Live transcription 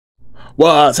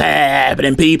What's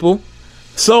happening, people?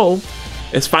 So,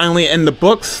 it's finally in the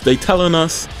books. They telling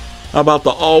us about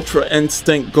the Ultra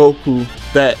Instinct Goku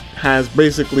that has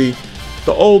basically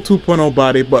the old 2.0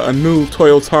 body, but a new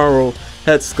Toyotarou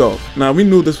head sculpt. Now, we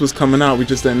knew this was coming out, we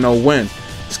just didn't know when.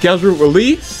 Scheduled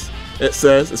release, it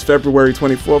says, it's February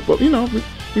 24th, but you know,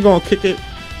 we're gonna kick it,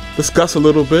 discuss a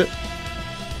little bit,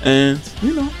 and,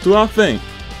 you know, do our thing.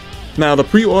 Now, the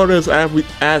pre-orders,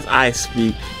 as I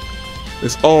speak,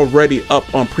 is already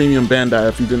up on Premium Bandai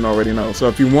if you didn't already know. So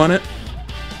if you want it,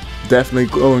 definitely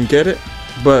go and get it.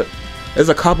 But there's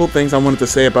a couple things I wanted to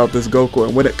say about this Goku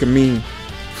and what it can mean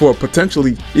for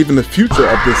potentially even the future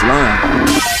of this line.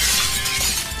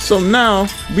 So now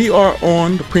we are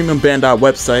on the Premium Bandai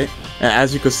website, and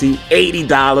as you can see,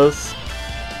 $80.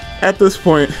 At this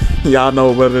point, y'all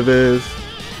know what it is.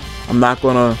 I'm not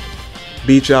gonna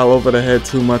beat y'all over the head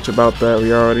too much about that.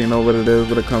 We already know what it is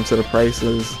when it comes to the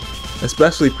prices.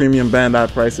 Especially Premium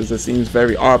Bandai prices, it seems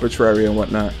very arbitrary and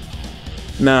whatnot.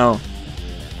 Now,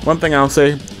 one thing I'll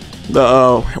say,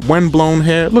 the wind-blown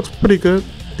hair looks pretty good,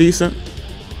 decent.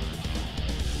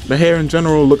 The hair in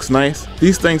general looks nice.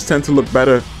 These things tend to look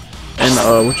better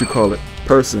in,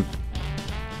 person.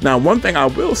 Now, one thing I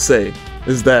will say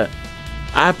is that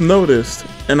I've noticed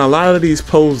in a lot of these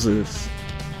poses,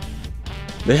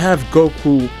 they have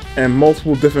Goku in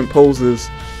multiple different poses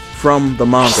from the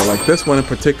manga. Like this one in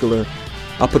particular,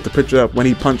 I'll put the picture up when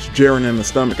he punched Jiren in the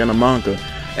stomach in the manga.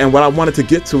 And what I wanted to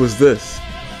get to is this.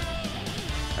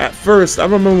 At first, I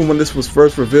remember when this was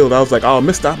first revealed, I was like, oh,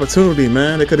 missed opportunity,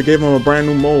 man. They could have gave him a brand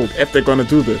new mold if they're gonna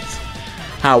do this.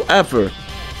 However,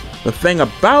 the thing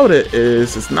about it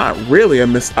is, it's not really a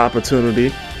missed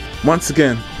opportunity. Once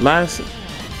again, last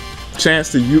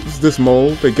chance to use this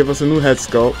mold. They give us a new head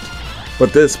sculpt,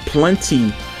 but there's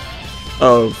plenty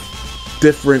of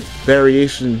different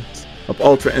variations of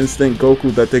Ultra Instinct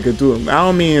Goku that they could do. I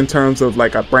don't mean in terms of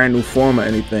like a brand new form or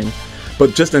anything,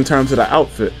 but just in terms of the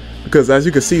outfit. Because as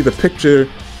you can see, the picture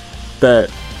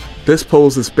that this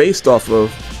pose is based off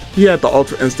of, he had the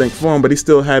Ultra Instinct form, but he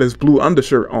still had his blue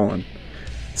undershirt on.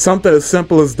 Something as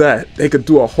simple as that, they could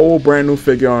do a whole brand new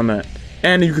figure on that.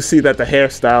 And you can see that the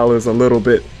hairstyle is a little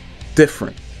bit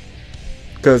different.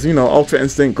 Because, you know, Ultra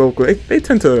Instinct Goku, they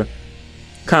tend to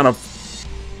kind of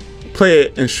play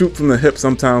it and shoot from the hip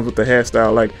sometimes with the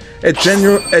hairstyle. Like it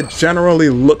generally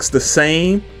looks the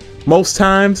same most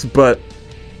times, but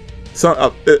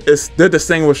they're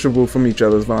distinguishable from each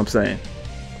other is what I'm saying.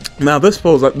 Now this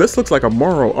pose, this looks like a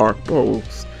Moro arc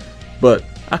pose, but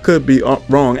I could be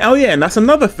wrong. Oh yeah, and that's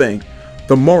another thing,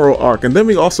 the Moro arc. And then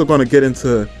we also going to get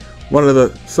into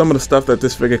some of the stuff that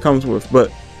this figure comes with. But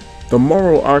the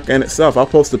Moro arc in itself, I'll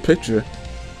post a picture,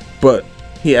 but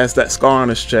he has that scar on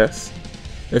his chest,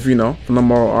 if you know, from the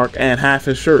Moro arc, and half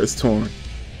his shirt is torn.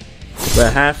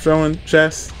 That half showing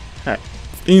chest,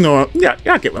 you know, yeah,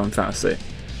 y'all get what I'm trying to say.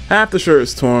 Half the shirt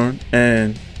is torn,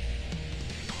 and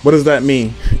what does that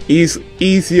mean?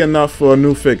 Easy enough for a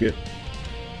new figure.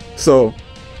 So,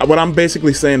 what I'm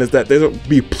basically saying is that there'll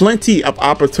be plenty of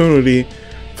opportunity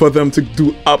for them to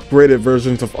do upgraded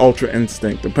versions of Ultra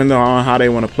Instinct, depending on how they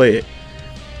want to play it.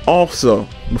 Also,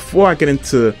 before I get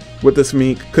into what this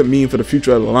could mean for the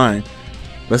future of the line,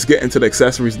 let's get into the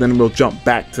accessories, then we'll jump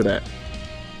back to that.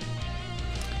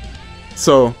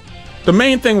 So, the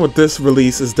main thing with this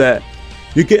release is that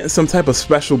you're getting some type of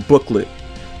special booklet,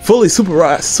 fully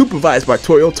supervised by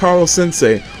Toyotarou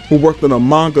Sensei, who worked on the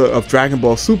manga of Dragon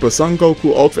Ball Super. Son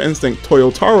Goku Ultra Instinct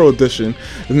Toyotarou Edition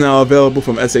is now available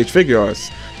from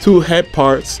S.H.Figuarts. 2 head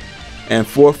parts and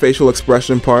 4 facial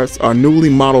expression parts are newly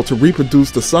modeled to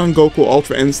reproduce the Son Goku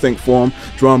Ultra Instinct form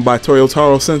drawn by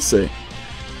Toyotarou Sensei.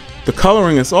 The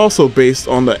coloring is also based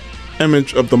on the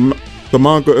image of the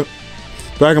manga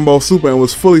Dragon Ball Super and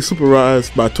was fully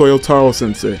supervised by Toyotarou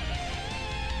Sensei.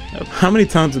 How many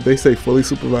times did they say fully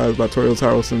supervised by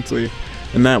Toyotarou Sensei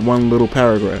in that one little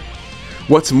paragraph?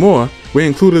 What's more, we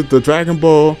included the Dragon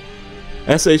Ball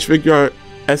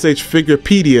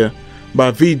S.H.Figuarpedia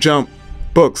by V-Jump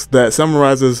books that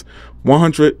summarizes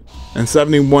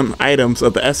 171 items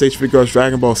of the S.H.Figuarts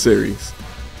Dragon Ball series.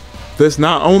 This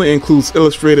not only includes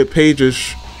illustrated pages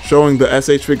showing the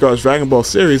S.H.Figuarts Dragon Ball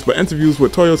series, but interviews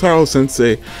with Toyotarou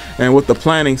Sensei and with the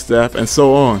planning staff and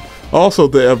so on. Also,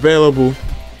 they're available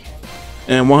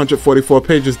in 144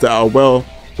 pages that are well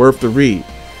worth the read.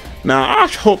 Now, I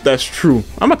hope that's true.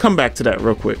 I'm gonna come back to that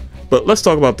real quick, but let's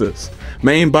talk about this.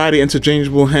 Main body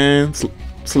interchangeable hands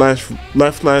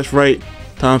 /left/right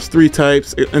times 3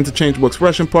 types, interchangeable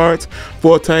expression parts,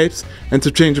 4 types,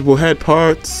 interchangeable head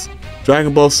parts,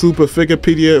 Dragon Ball Super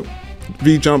Figuarpedia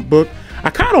V-Jump book. I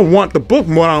kind of want the book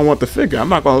more than I want the figure, I'm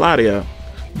not gonna lie to you,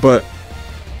 but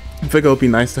I think it'll be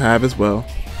nice to have as well.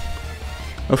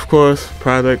 Of course,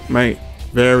 product might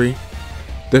vary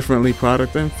differently.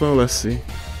 Product info, let's see.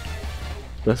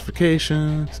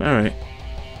 Specifications, alright.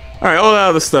 Alright, all that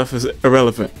other stuff is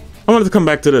irrelevant. I wanted to come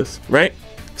back to this, right?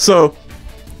 So,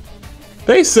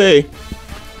 they say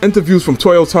interviews from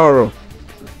Toyotarou.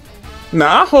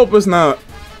 Now, I hope it's not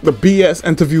the BS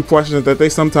interview questions that they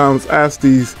sometimes ask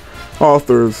these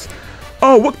authors.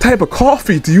 Oh, what type of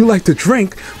coffee do you like to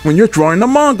drink when you're drawing the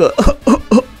manga?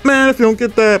 Man, if you don't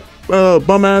get that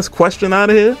bum-ass question out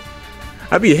of here,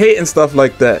 I'd be hating stuff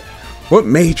like that. What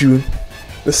made you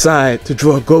decide to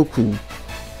draw Goku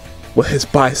with his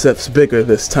biceps bigger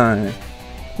this time?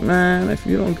 Man, if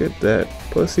you don't get that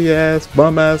pussy-ass,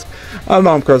 bum-ass... I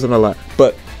know I'm cursing a lot,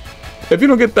 but if you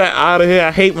don't get that out of here,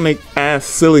 I hate when they ask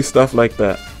silly stuff like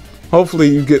that. Hopefully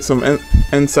you get some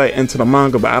insight into the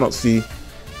manga, but I don't see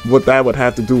what that would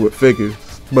have to do with figures.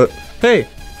 But hey,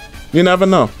 you never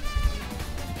know.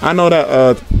 I know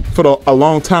that for a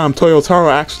long time,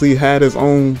 Toyotarou actually had his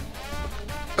own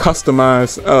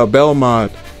customized Belmod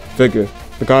figure,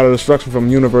 the God of Destruction from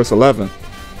Universe 11.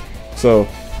 So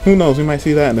who knows? We might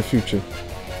see that in the future.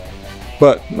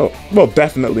 But no, well,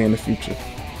 definitely in the future.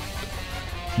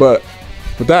 But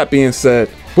with that being said,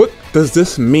 what does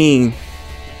this mean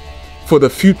for the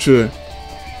future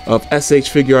of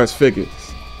S.H.Figuarts figures?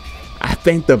 I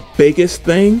think the biggest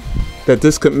thing that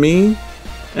this could mean,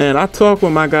 and I talked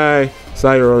with my guy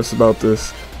Cyrus about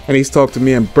this, and he's talked to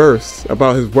me in bursts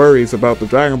about his worries about the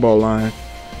Dragon Ball line,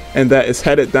 and that it's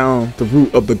headed down the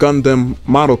route of the Gundam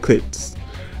model kits.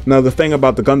 Now the thing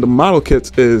about the Gundam model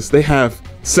kits is they have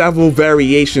several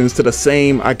variations to the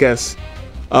same, I guess,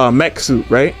 mech suit,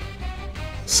 right?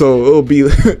 So it'll be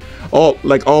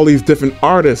all these different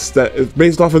artists that is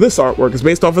based off of this artwork, is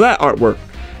based off of that artwork.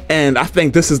 And I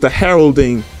think this is the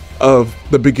heralding of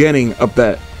the beginning of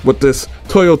that with this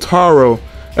Toyotarou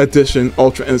edition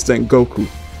Ultra Instinct Goku.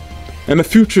 In the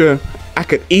future, I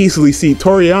could easily see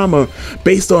Toriyama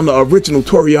based on the original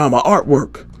Toriyama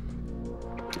artwork.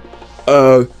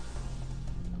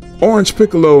 Orange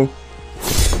Piccolo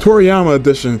Toriyama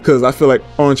edition, because I feel like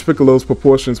Orange Piccolo's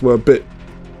proportions were a bit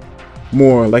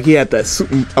more, like he had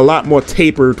that a lot more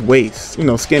tapered waist, you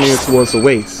know, skinnier towards the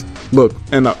waist look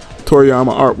in the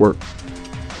Toriyama artwork.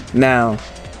 Now,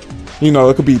 you know,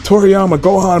 it could be Toriyama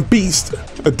Gohan Beast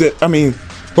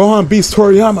Gohan Beast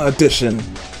Toriyama edition.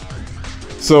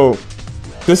 So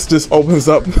this just opens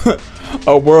up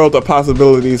a world of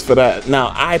possibilities for that.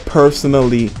 Now, I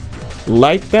personally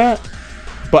like that,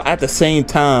 but at the same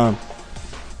time,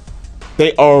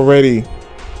 they already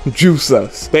juice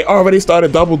us. They already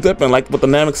started double dipping, like with the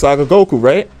Namek Saga Goku,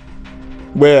 right?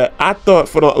 Where I thought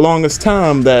for the longest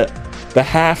time that the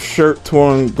half shirt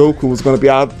torn Goku was going to be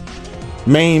our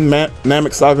main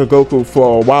Namek Saga Goku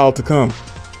for a while to come.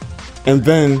 And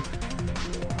then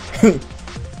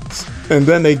and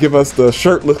then they give us the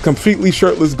shirtless, completely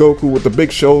shirtless Goku with the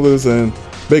big shoulders and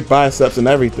big biceps and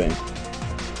everything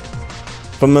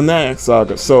from the Namek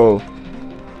Saga. So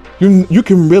you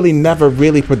can really never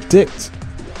really predict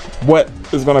what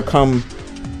is going to come.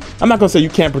 I'm not going to say you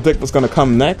can't predict what's going to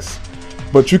come next,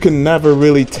 but you can never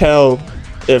really tell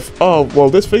if, oh, well,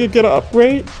 this figure get an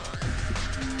upgrade.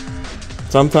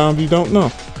 Sometimes you don't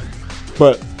know.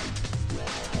 But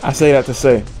I say that to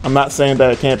say, I'm not saying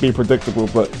that it can't be predictable,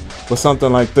 but with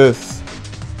something like this,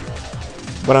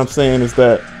 what I'm saying is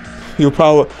that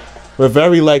we're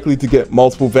very likely to get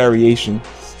multiple variations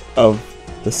of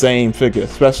the same figure,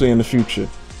 especially in the future.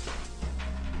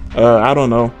 I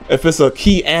don't know if it's a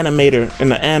key animator in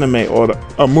the anime or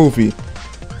a movie.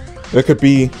 It could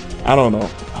be, I don't know.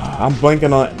 I'm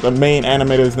blanking on the main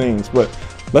animators' names, but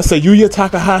let's say Yuya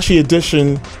Takahashi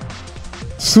edition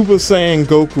Super Saiyan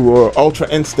Goku, or Ultra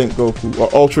Instinct Goku, or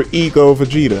Ultra Ego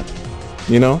Vegeta.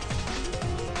 You know,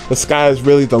 the sky is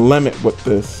really the limit with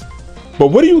this. But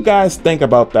what do you guys think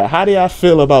about that? How do y'all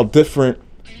feel about different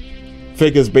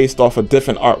figures based off of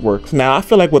different artworks? Now, I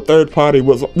feel like with third party,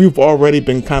 we've already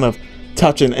been kind of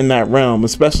touching in that realm,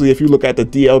 especially if you look at the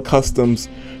DL Customs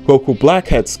Goku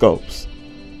Blackhead sculpts,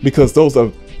 because those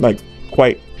are like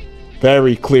quite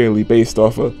very clearly based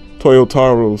off of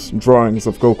Toyotarou's drawings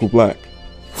of Goku Black.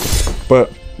 But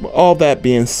with all that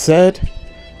being said,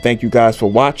 thank you guys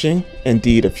for watching.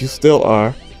 Indeed, if you still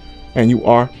are, and you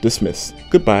are dismissed.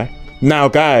 Goodbye. Now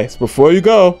guys, before you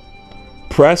go,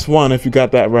 press 1 if you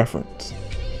got that reference,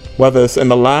 whether it's in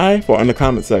the live or in the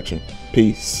comment section.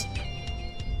 Peace.